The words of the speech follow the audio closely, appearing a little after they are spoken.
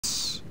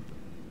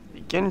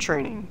Begin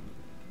training.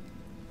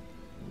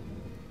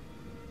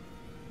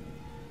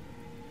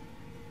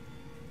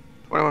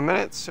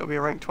 $21. He'll be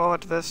a rank 12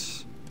 after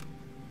this.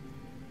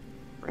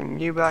 Bring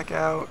you back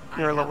out.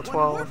 You're a level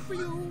 12. For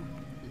you,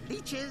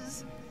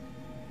 leeches.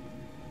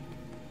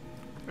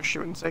 I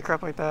shouldn't say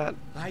crap like that.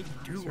 I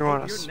do So you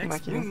want hope to your smack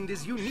next you? wound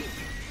is unique.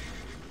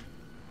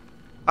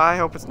 I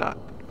hope it's not.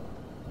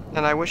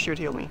 And I wish you would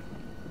heal me.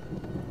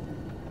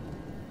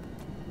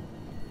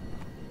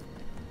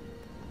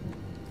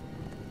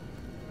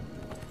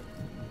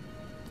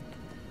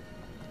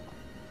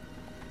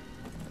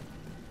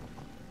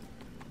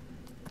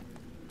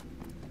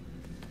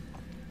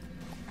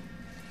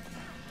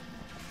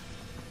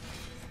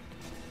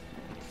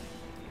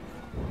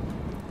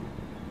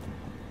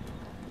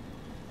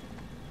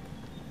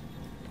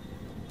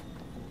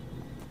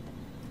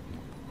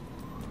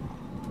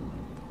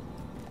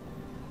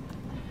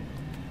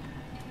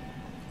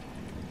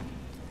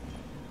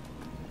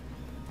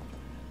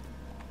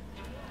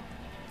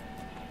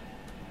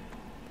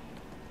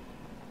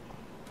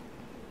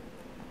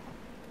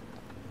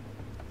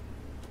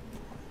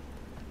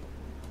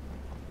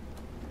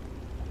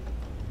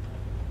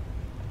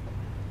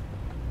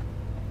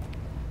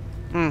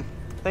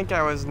 I think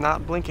I was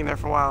not blinking there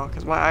for a while,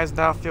 because my eyes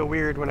now feel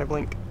weird when I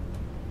blink.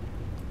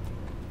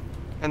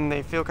 And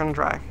they feel kind of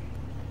dry.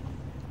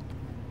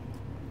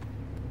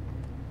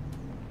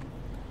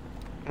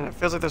 And it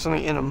feels like there's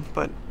something in them,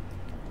 but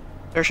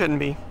there shouldn't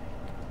be.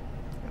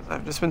 Because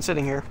I've just been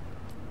sitting here.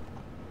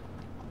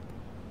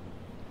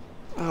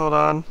 Hold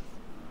on.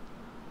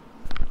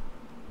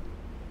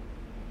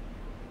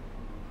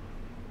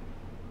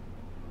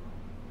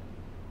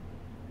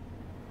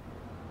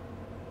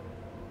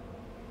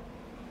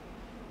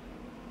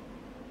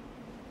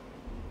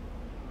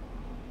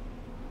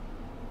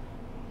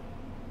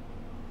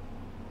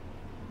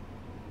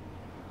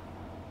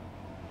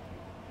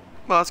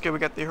 Well, that's good. We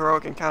got the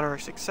heroic encounter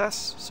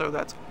success, so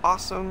that's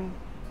awesome.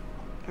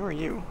 Who are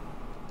you?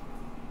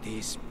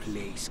 This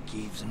place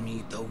gives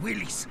me the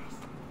willies.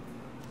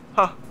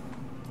 Huh.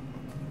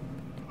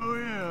 Oh,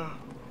 yeah.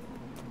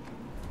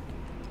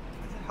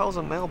 What the hell's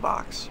a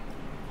mailbox?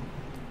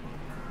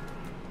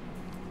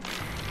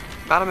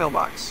 Not a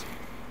mailbox.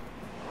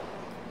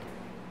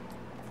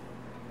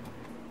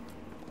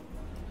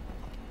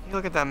 You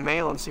look at that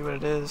mail and see what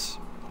it is.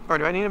 Or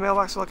do I need a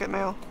mailbox to look at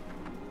mail?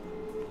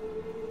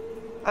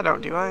 I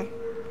don't, do I?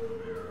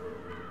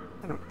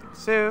 I don't think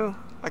so.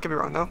 I could be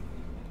wrong, though.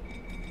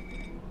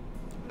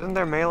 Isn't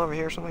there mail over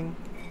here or something?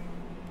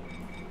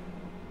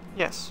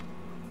 Yes.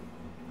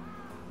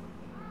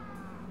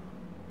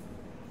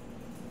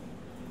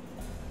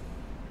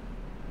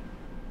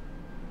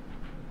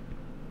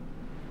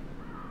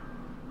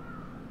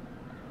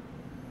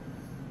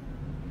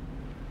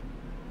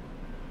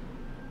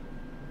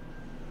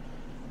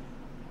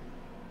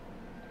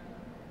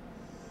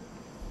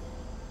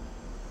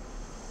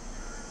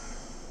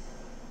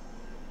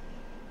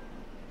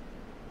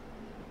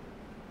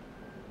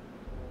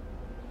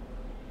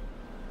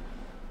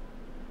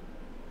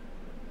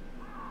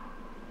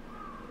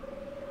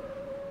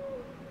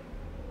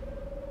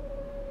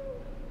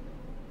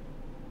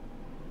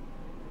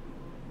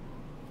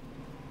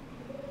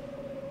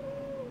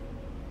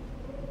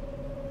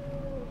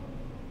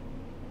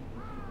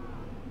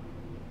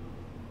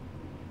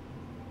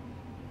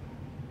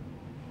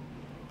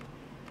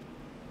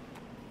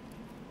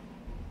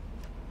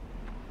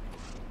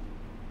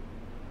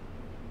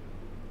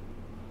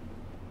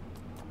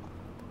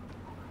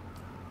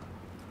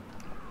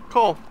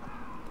 Cool.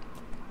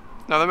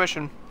 Another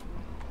mission.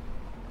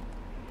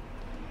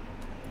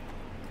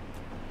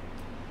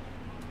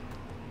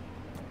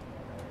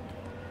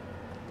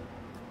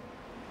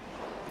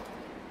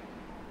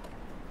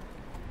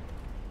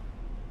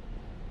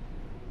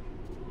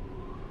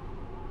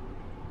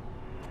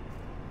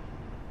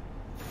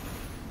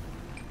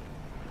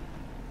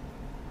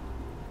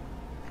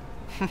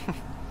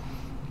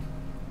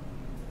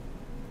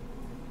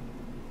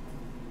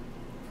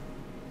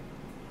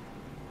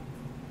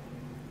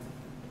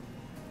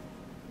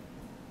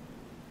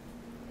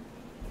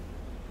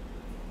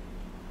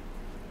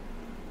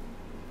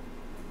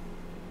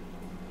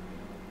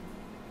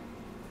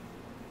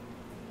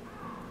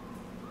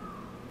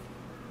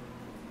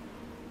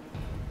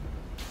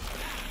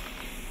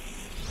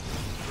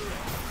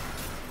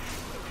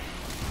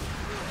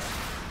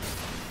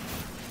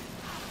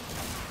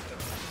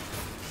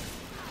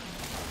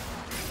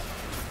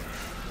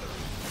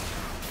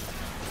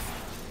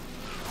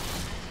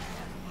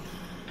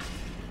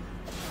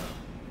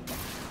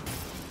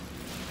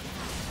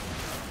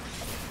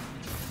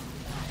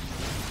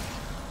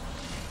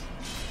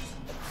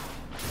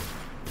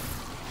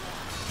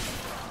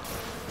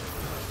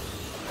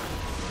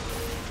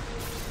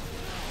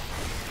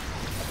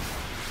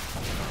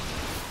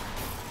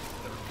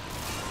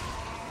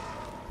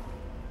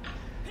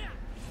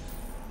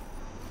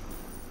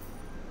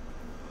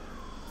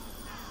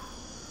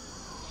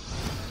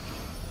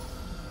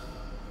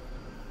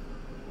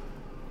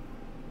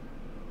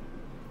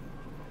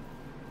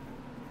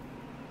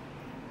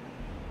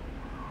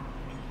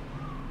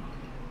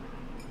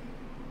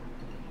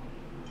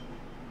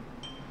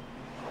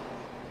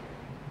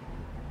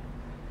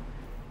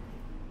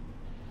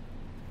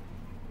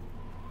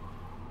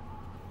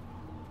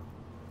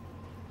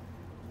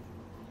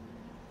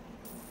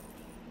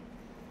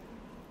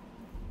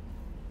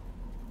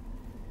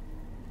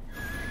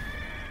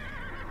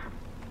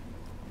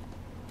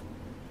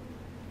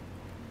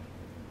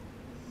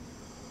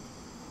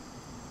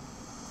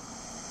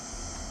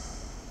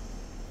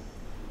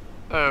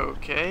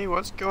 Okay,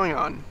 what's going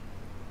on?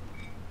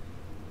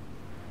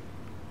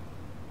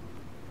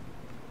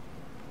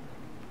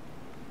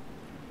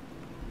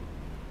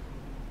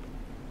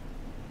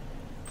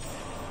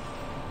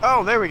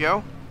 Oh, there we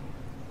go.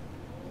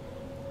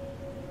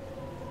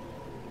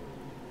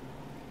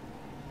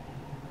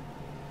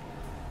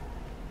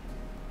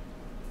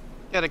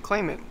 Gotta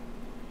claim it.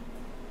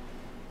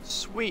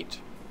 Sweet.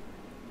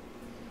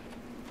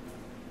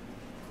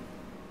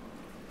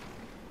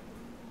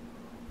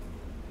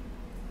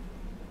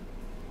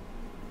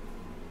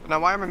 But now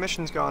why are my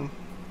missions gone?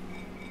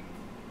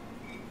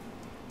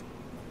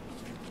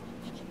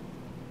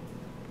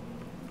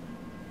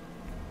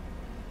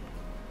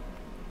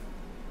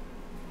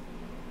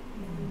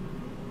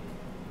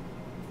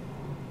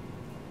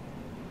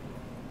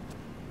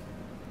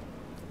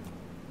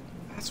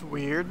 That's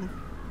weird.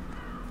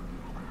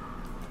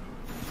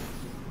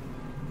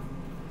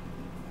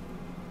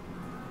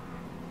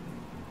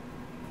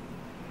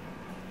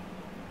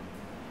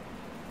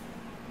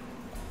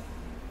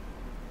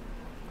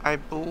 I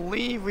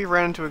believe we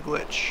ran into a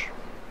glitch.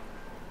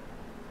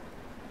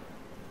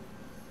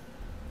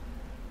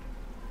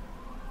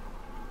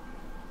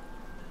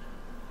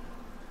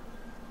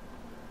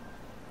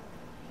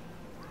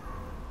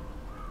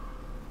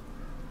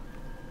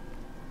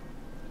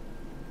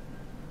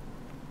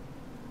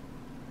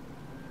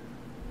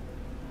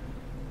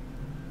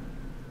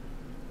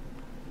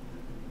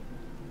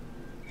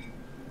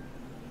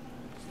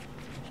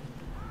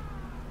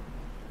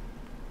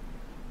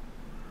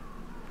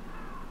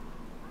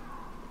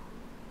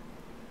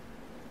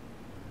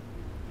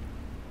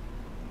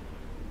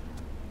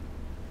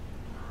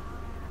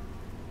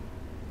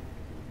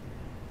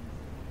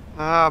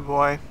 Ah,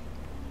 boy.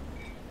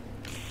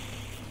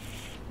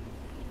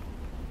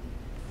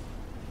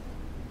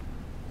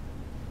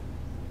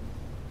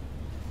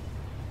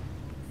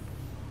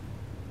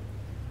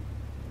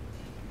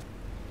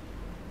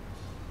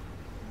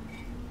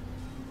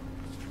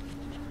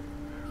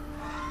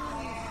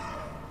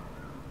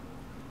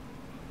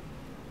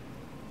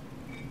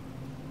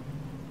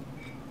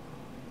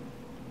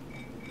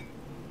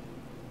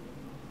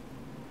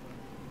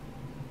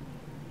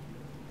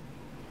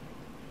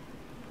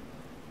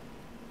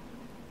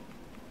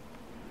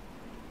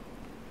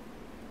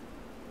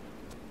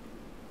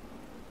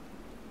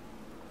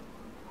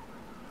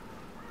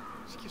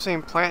 Just keep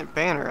saying plant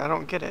banner. I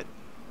don't get it.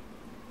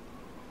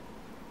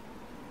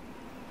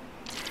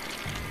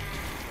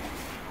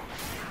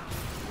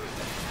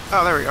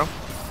 Oh, there we go.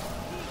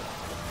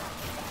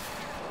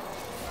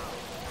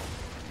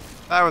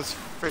 That was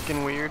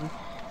freaking weird.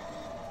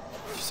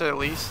 To say the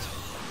least.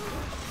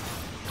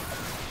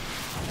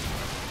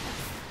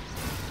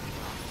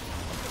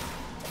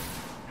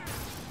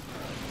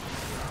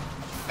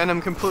 And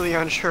I'm completely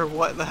unsure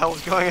what the hell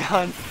was going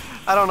on.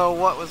 I don't know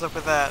what was up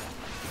with that.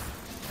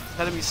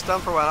 Had to be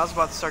stunned for a while. I was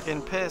about to start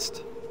getting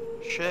pissed.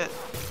 Shit.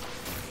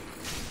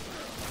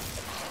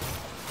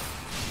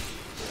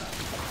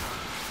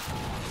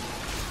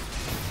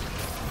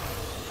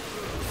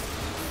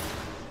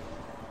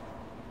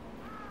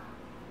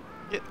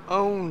 Get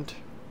owned.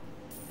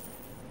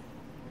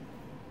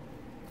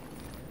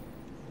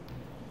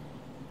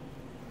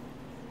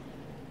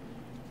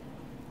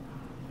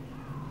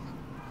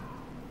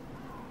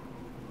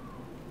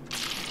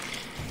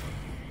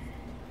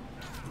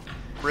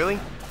 Really?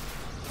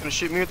 Gonna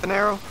shoot me with an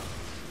arrow?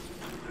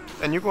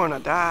 Then you're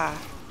gonna die.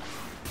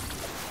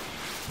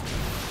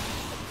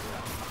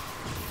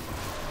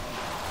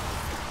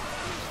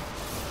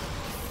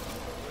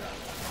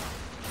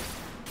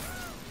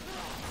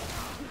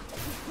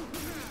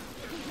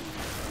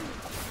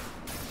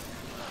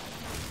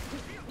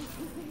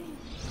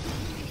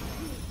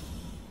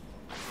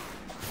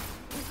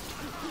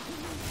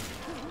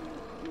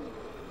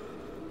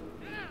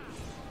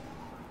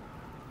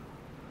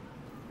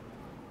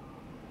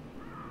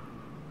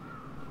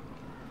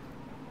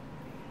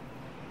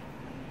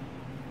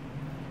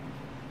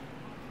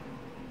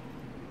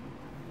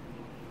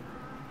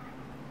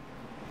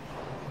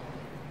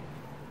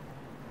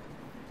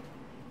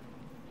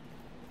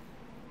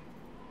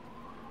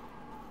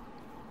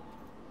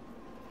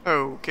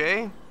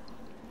 Okay.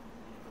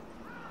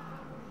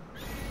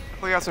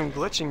 We got some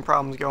glitching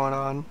problems going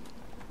on.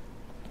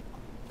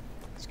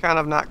 It's kind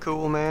of not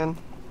cool, man.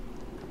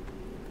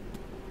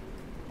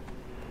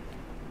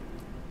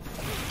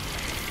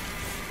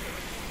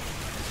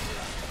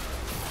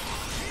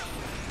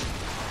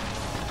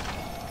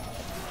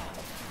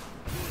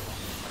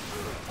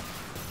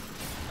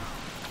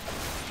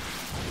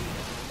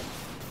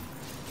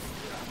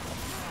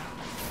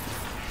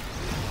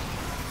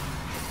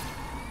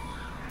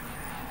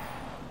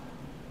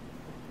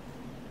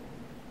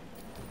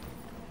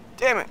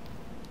 Damn it!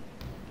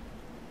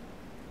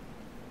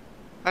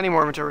 I need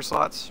more inventory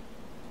slots.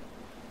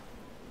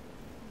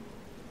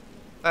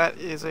 That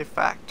is a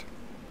fact.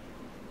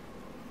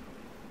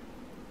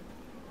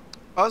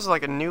 Oh, this is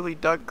like a newly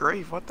dug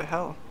grave. What the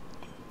hell?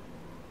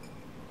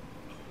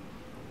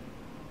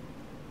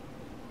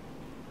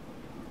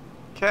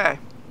 Okay.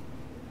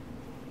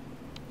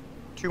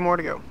 2 more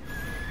to go.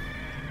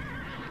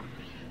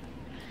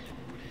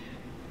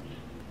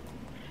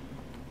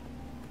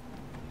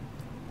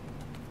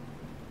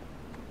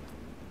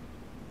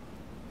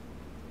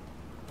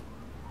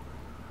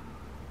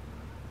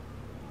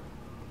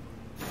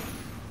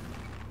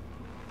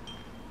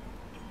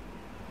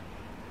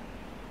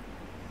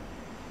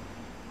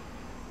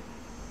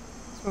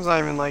 It's not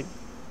even like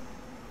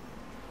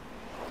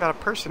got a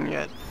person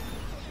yet.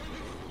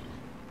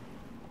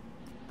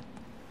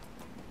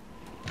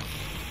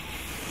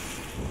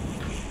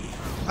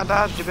 I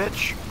dodged you,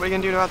 bitch. What are you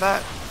gonna do about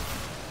that?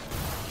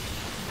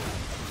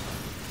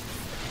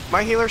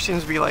 My healer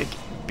seems to be like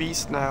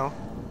beast now.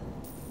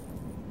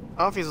 I don't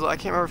know if he's, I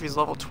can't remember if he's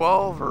level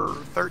 12 or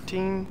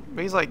 13,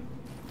 but he's like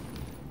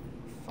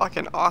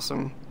fucking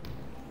awesome.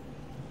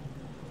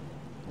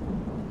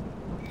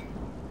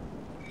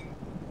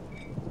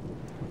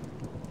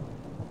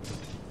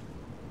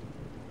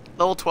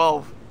 Level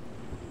 12.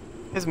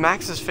 His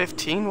max is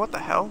 15? What the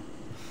hell?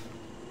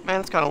 Man,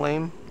 that's kinda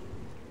lame.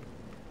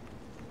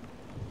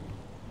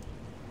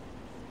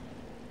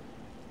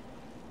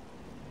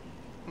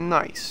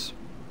 Nice.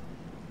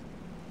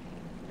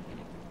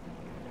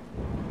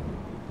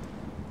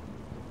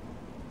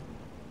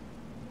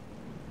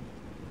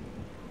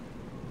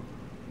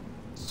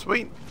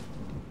 Sweet.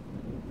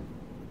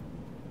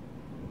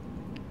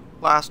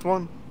 Last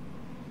one.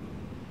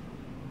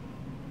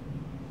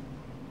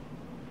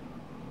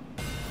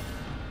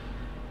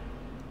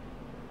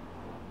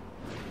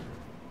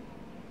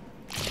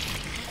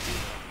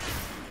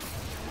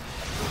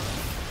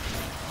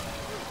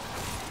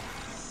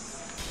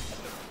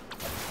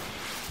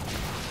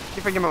 See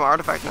if I give him an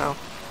artifact now.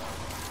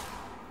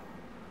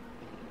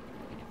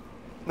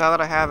 Now that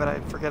I have it, I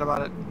forget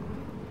about it.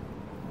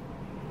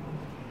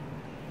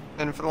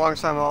 And for the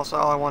longest time, also,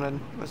 all I wanted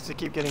was to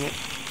keep getting it.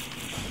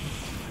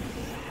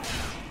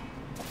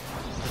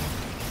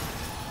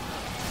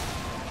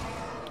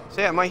 So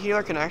yeah, my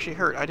healer can actually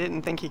hurt. I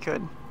didn't think he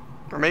could.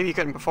 Or maybe he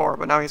couldn't before,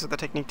 but now he's got the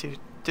technique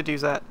to do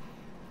that.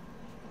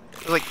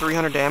 It's like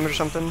 300 damage or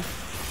something.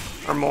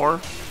 Or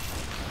more.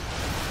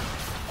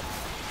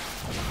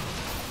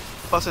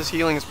 Plus his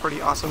healing is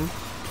pretty awesome.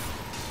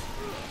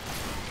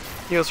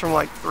 Heals from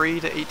like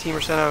 3 to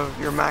 18% of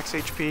your max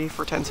HP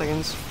for 10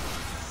 seconds.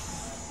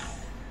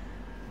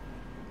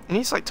 And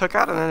he's like took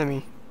out an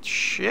enemy.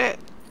 Shit.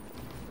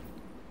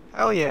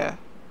 Hell yeah.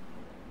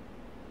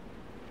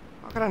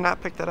 How could I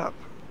not pick that up?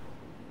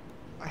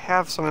 I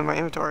have some in my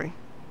inventory.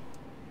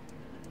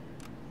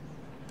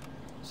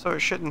 So it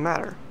shouldn't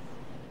matter.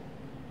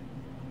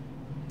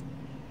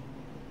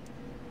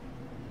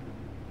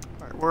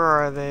 Alright, where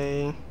are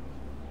they?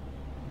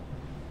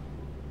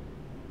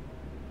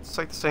 It's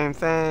like the same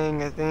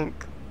thing, I think.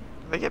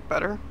 Do they get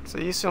better? So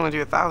they used to only do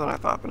 1,000, I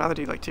thought, but now they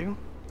do like 2.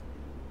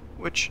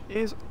 Which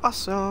is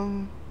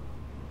awesome.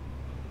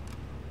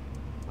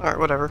 Alright,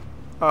 whatever.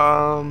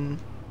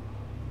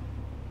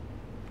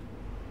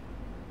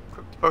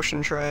 Equip the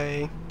potion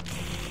tray.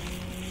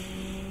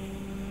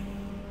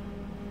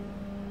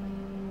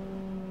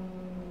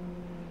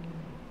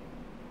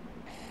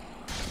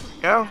 There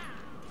we go.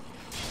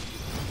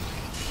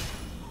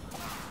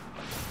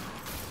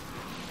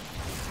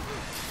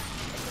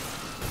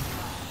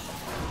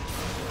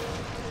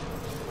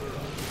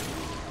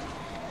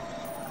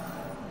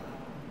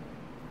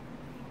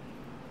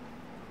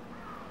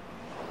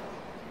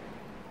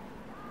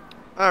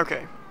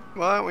 Okay,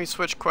 well, why don't we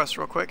switch quests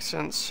real quick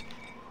since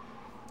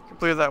we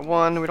completed that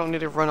one. We don't need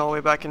to run all the way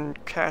back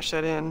and cash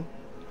that in.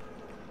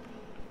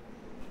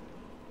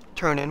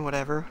 Turn in,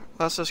 whatever.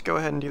 Let's just go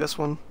ahead and do this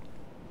one.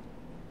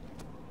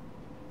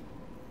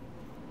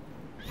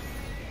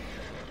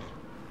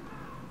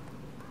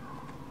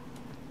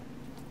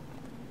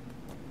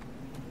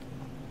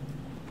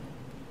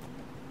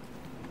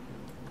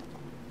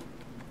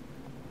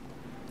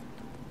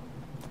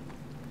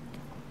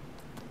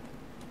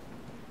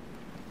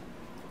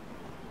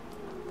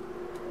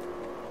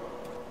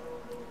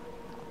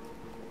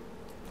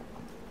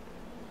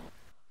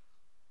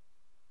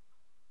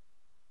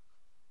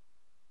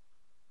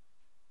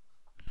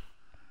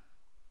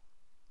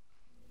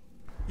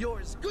 You're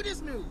as good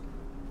as new.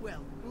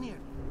 Well, nearly.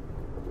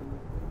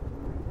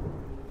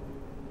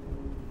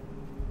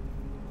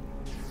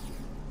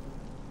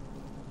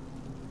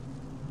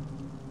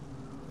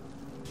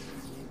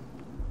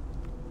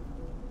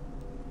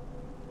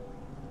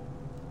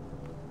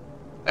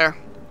 There.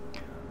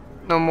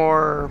 No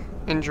more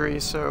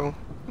injuries, so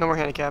no more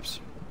handicaps.